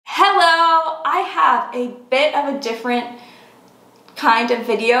Hello! I have a bit of a different kind of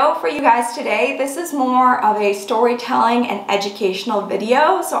video for you guys today. This is more of a storytelling and educational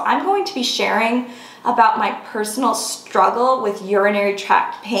video. So I'm going to be sharing about my personal struggle with urinary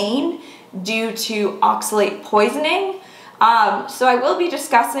tract pain due to oxalate poisoning. So I will be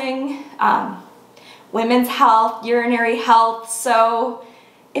discussing women's health, urinary health. So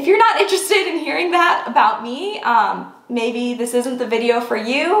if you're not interested in hearing that about me, maybe this isn't the video for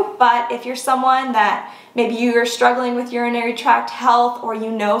you, but if you're someone that maybe you're struggling with urinary tract health or you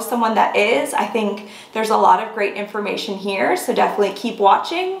know someone that is, I think there's a lot of great information here, so definitely keep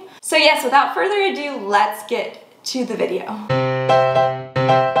watching. So yes, without further ado, let's get to the video.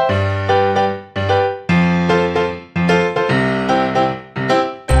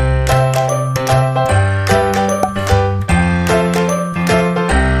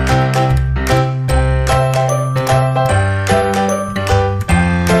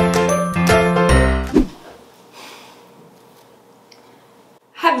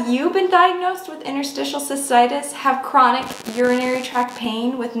 Have you been diagnosed with interstitial cystitis, have chronic urinary tract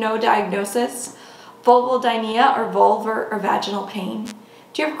pain with no diagnosis, vulvodynia or vulvar or vaginal pain?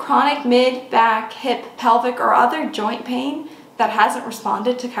 Do you have chronic mid, back, hip, pelvic, or other joint pain that hasn't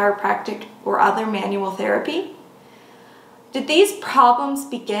responded to chiropractic or other manual therapy? Did these problems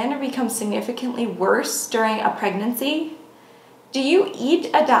begin or become significantly worse during a pregnancy? Do you eat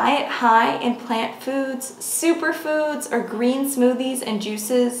a diet high in plant foods, superfoods, or green smoothies and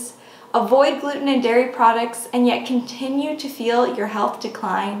juices, avoid gluten and dairy products, and yet continue to feel your health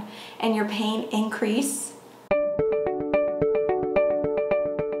decline and your pain increase?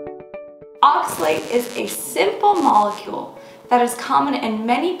 Oxalate is a simple molecule that is common in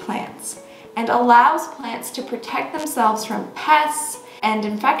many plants and allows plants to protect themselves from pests and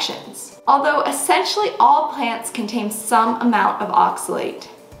infections. Although essentially all plants contain some amount of oxalate,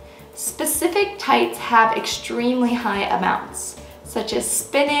 specific types have extremely high amounts, such as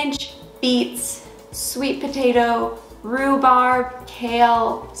spinach, beets, sweet potato, rhubarb,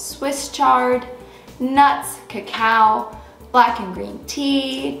 kale, Swiss chard, nuts, cacao, black and green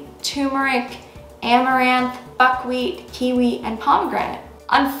tea, turmeric, amaranth, buckwheat, kiwi, and pomegranate.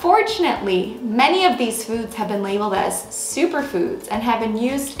 Unfortunately, many of these foods have been labeled as superfoods and have been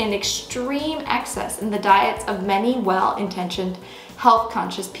used in extreme excess in the diets of many well-intentioned,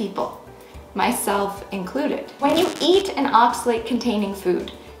 health-conscious people, myself included. When you eat an oxalate-containing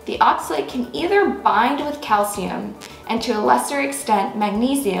food, the oxalate can either bind with calcium and to a lesser extent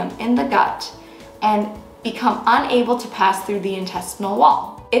magnesium in the gut and become unable to pass through the intestinal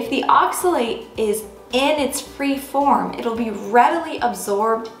wall. If the oxalate is in its free form, it'll be readily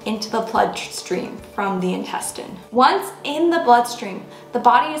absorbed into the bloodstream from the intestine. Once in the bloodstream, the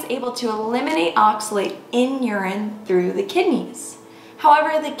body is able to eliminate oxalate in urine through the kidneys.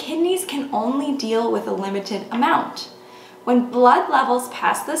 However, the kidneys can only deal with a limited amount. When blood levels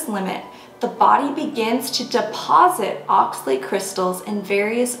pass this limit, the body begins to deposit oxalate crystals in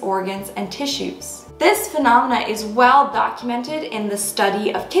various organs and tissues. This phenomena is well documented in the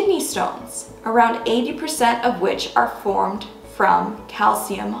study of kidney stones, around 80% of which are formed from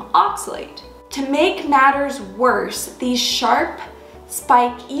calcium oxalate. To make matters worse, these sharp,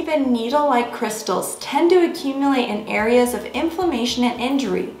 spike, even needle-like crystals tend to accumulate in areas of inflammation and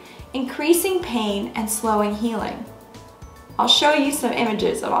injury, increasing pain and slowing healing. I'll show you some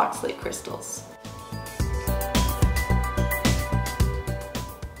images of oxalate crystals.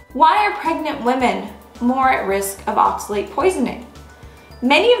 Why are pregnant women more at risk of oxalate poisoning?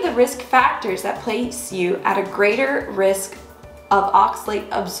 Many of the risk factors that place you at a greater risk of oxalate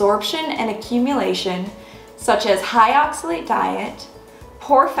absorption and accumulation, such as high oxalate diet,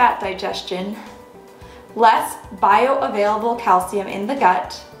 poor fat digestion, less bioavailable calcium in the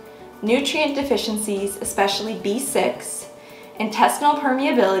gut, nutrient deficiencies, especially B6, intestinal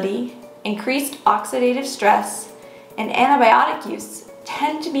permeability, increased oxidative stress, and antibiotic use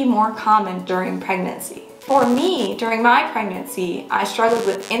tend to be more common during pregnancy. For me, during my pregnancy, I struggled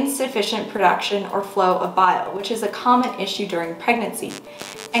with insufficient production or flow of bile, which is a common issue during pregnancy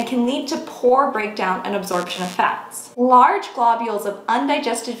and can lead to poor breakdown and absorption of fats. Large globules of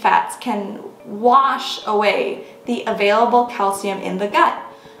undigested fats can wash away the available calcium in the gut,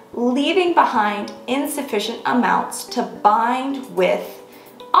 leaving behind insufficient amounts to bind with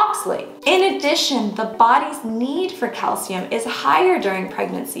oxalate. In addition, the body's need for calcium is higher during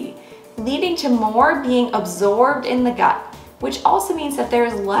pregnancy, leading to more being absorbed in the gut, which also means that there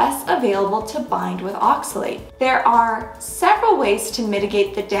is less available to bind with oxalate. There are several ways to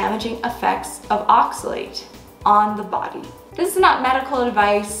mitigate the damaging effects of oxalate on the body. This is not medical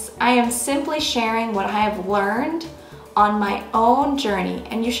advice. I am simply sharing what I have learned on my own journey,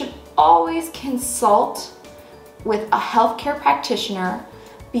 and you should always consult with a healthcare practitioner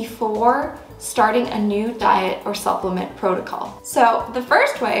before starting a new diet or supplement protocol. So the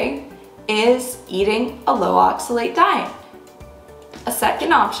first way is eating a low oxalate diet. A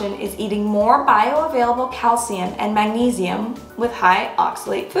second option is eating more bioavailable calcium and magnesium with high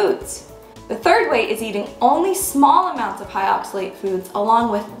oxalate foods. The third way is eating only small amounts of high oxalate foods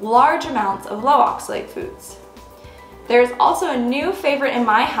along with large amounts of low oxalate foods. There is also a new favorite in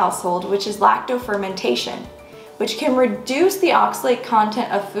my household, which is lactofermentation, which can reduce the oxalate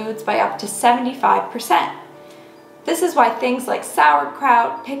content of foods by up to 75%. This is why things like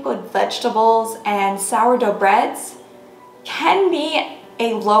sauerkraut, pickled vegetables, and sourdough breads can be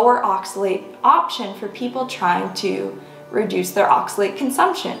a lower oxalate option for people trying to reduce their oxalate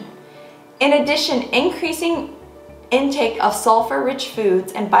consumption. In addition, increasing intake of sulfur-rich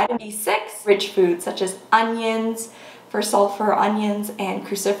foods and vitamin B6-rich foods such as onions for sulfur onions and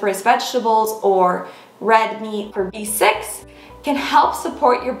cruciferous vegetables or red meat for B6 can help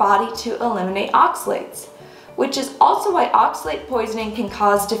support your body to eliminate oxalates, which is also why oxalate poisoning can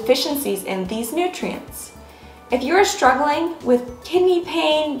cause deficiencies in these nutrients. If you are struggling with kidney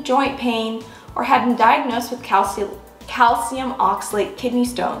pain, joint pain, or have been diagnosed with calcium oxalate kidney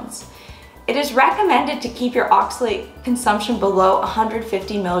stones, it is recommended to keep your oxalate consumption below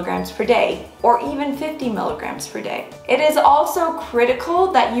 150 milligrams per day, or even 50 milligrams per day. It is also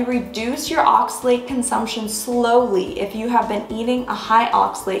critical that you reduce your oxalate consumption slowly if you have been eating a high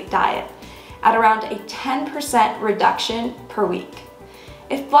oxalate diet, at around a 10% reduction per week.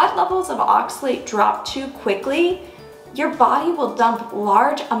 If blood levels of oxalate drop too quickly, your body will dump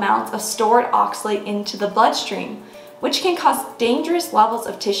large amounts of stored oxalate into the bloodstream, which can cause dangerous levels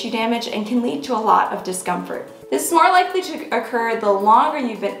of tissue damage and can lead to a lot of discomfort. This is more likely to occur the longer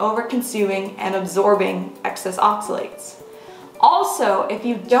you've been over-consuming and absorbing excess oxalates. Also, if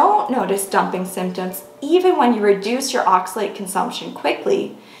you don't notice dumping symptoms, even when you reduce your oxalate consumption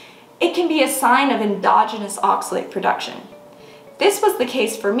quickly, it can be a sign of endogenous oxalate production. This was the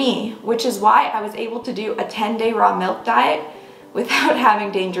case for me, which is why I was able to do a 10-day raw milk diet without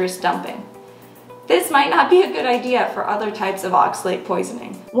having dangerous dumping. This might not be a good idea for other types of oxalate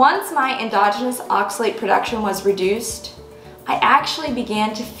poisoning. Once my endogenous oxalate production was reduced, I actually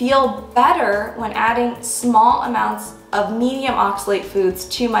began to feel better when adding small amounts of medium oxalate foods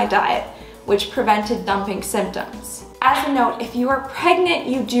to my diet, which prevented dumping symptoms. As a note, if you are pregnant,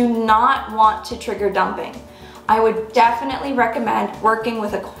 you do not want to trigger dumping. I would definitely recommend working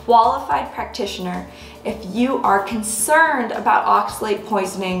with a qualified practitioner if you are concerned about oxalate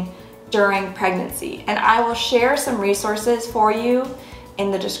poisoning during pregnancy, and I will share some resources for you in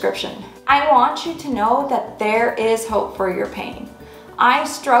the description. I want you to know that there is hope for your pain. I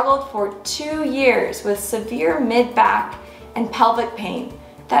struggled for 2 years with severe mid-back and pelvic pain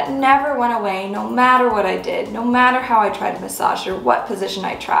that never went away no matter what I did, no matter how I tried to massage or what position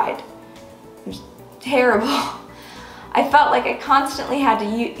I tried. It was terrible. I felt like I constantly had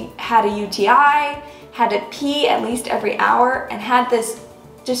a UTI, had to pee at least every hour, and had this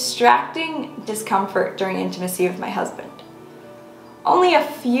distracting discomfort during intimacy with my husband. Only a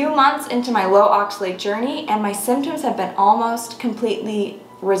few months into my low oxalate journey and my symptoms have been almost completely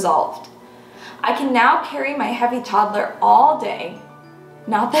resolved. I can now carry my heavy toddler all day,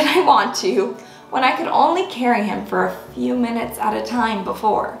 not that I want to, when I could only carry him for a few minutes at a time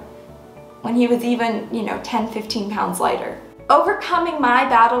before, when he was even, 10, 15 pounds lighter. Overcoming my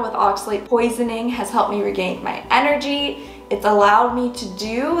battle with oxalate poisoning has helped me regain my energy. It's allowed me to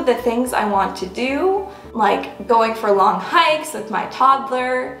do the things I want to do, like going for long hikes with my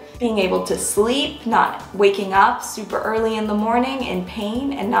toddler, being able to sleep, not waking up super early in the morning in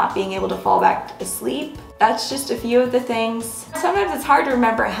pain and not being able to fall back to sleep. That's just a few of the things. Sometimes it's hard to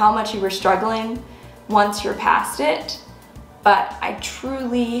remember how much you were struggling once you're past it, but I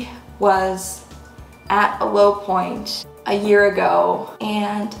truly was at a low point a year ago,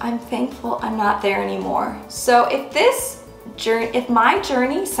 and I'm thankful I'm not there anymore. So if my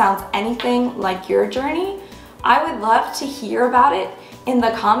journey sounds anything like your journey, I would love to hear about it in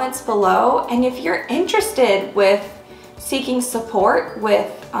the comments below. And if you're interested with seeking support with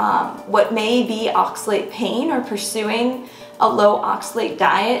what may be oxalate pain or pursuing a low oxalate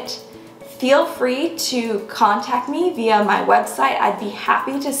diet, feel free to contact me via my website. I'd be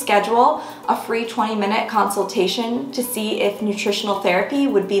happy to schedule a free 20-minute consultation to see if nutritional therapy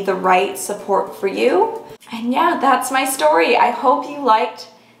would be the right support for you. And yeah, that's my story. I hope you liked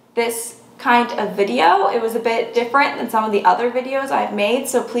this kind of video. It was a bit different than some of the other videos I've made,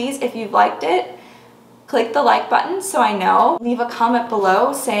 so please, if you've liked it, click the like button so I know. Leave a comment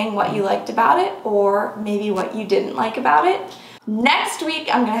below saying what you liked about it or maybe what you didn't like about it. Next week,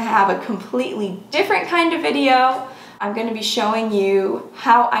 I'm gonna have a completely different kind of video. I'm gonna be showing you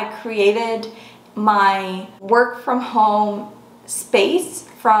how I created my work from home space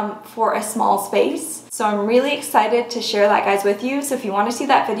for a small space. So I'm really excited to share that, guys, with you. So if you want to see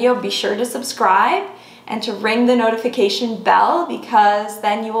that video, be sure to subscribe and to ring the notification bell, because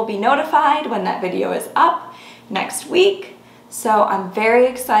then you will be notified when that video is up next week. So I'm very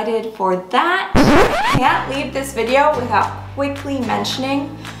excited for that. I can't leave this video without quickly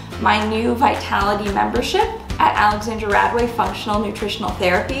mentioning my new Vitality membership at Alexandra Radway Functional Nutritional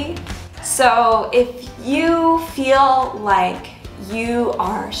Therapy. So if you feel like you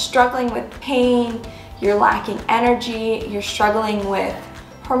are struggling with pain, you're lacking energy, you're struggling with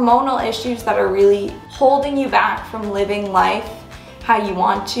hormonal issues that are really holding you back from living life how you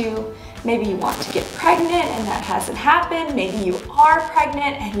want to, maybe you want to get pregnant and that hasn't happened, maybe you are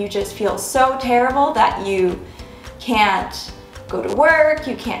pregnant and you just feel so terrible that you can't go to work,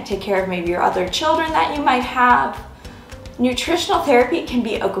 you can't take care of maybe your other children that you might have, nutritional therapy can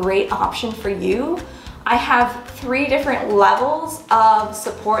be a great option for you. I have 3 different levels of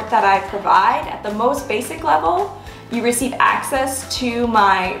support that I provide. At the most basic level, you receive access to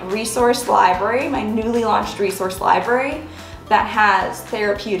my resource library, my newly launched resource library that has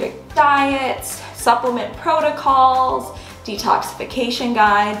therapeutic diets, supplement protocols, detoxification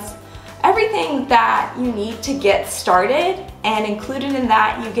guides, everything that you need to get started. And included in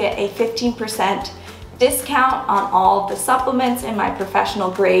that, you get a 15% discount on all of the supplements in my professional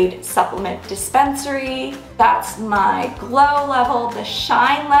grade supplement dispensary. That's my glow level, the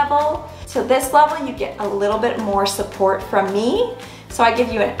shine level. So this level, you get a little bit more support from me. So I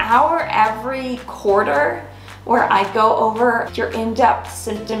give you an hour every quarter where I go over your in-depth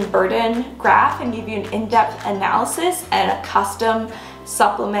symptom burden graph and give you an in-depth analysis and a custom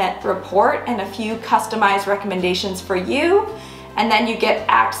supplement report and a few customized recommendations for you. And then you get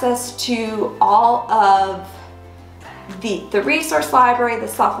access to all of the resource library, the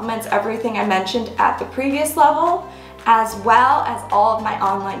supplements, everything I mentioned at the previous level, as well as all of my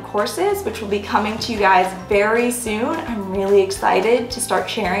online courses, which will be coming to you guys very soon. I'm really excited to start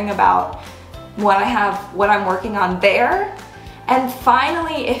sharing about what I'm working on there. And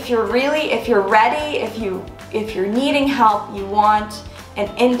finally, if you're ready, if you're needing help, you want an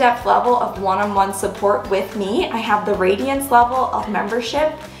in-depth level of one-on-one support with me, I have the Radiance level of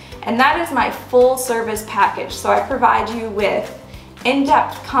membership, and that is my full service package. So I provide you with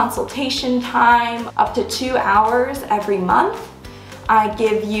in-depth consultation time, up to 2 hours every month. I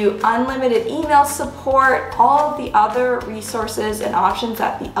give you unlimited email support, all of the other resources and options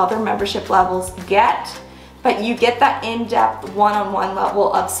that the other membership levels get, but you get that in-depth one-on-one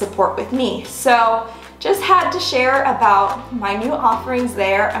level of support with me. So just had to share about my new offerings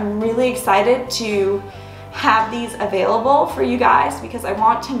there. I'm really excited to have these available for you guys because I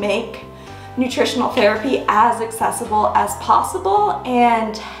want to make nutritional therapy as accessible as possible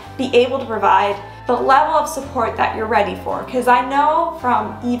and be able to provide the level of support that you're ready for. Because I know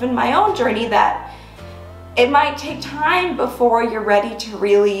from even my own journey that it might take time before you're ready to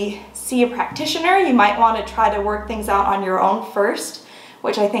really see a practitioner. You might want to try to work things out on your own first,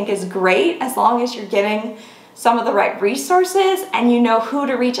 which I think is great as long as you're getting some of the right resources and you know who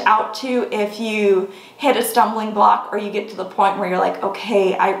to reach out to if you hit a stumbling block or you get to the point where you're like,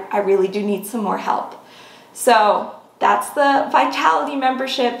 okay, I really do need some more help. So that's the Vitality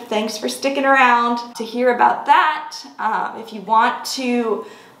membership. Thanks for sticking around to hear about that. If you want to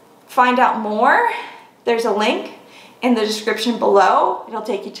find out more, there's a link in the description below. It'll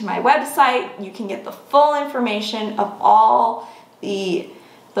take you to my website. You can get the full information of all the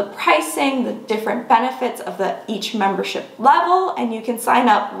pricing, the different benefits of each membership level, and you can sign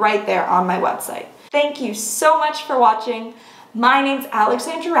up right there on my website. Thank you so much for watching. My name's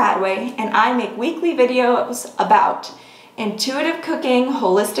Alexandra Radway, and I make weekly videos about intuitive cooking,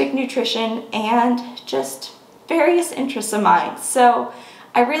 holistic nutrition, and just various interests of mine. So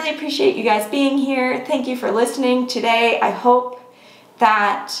I really appreciate you guys being here. Thank you for listening today. I hope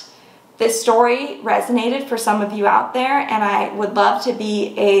that this story resonated for some of you out there, and I would love to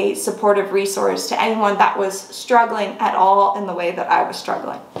be a supportive resource to anyone that was struggling at all in the way that I was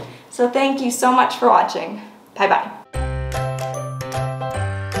struggling. So thank you so much for watching. Bye-bye.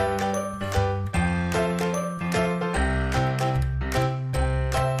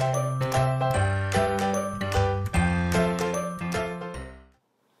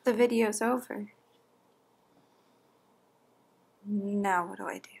 The video's over. Now what do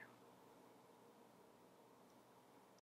I do?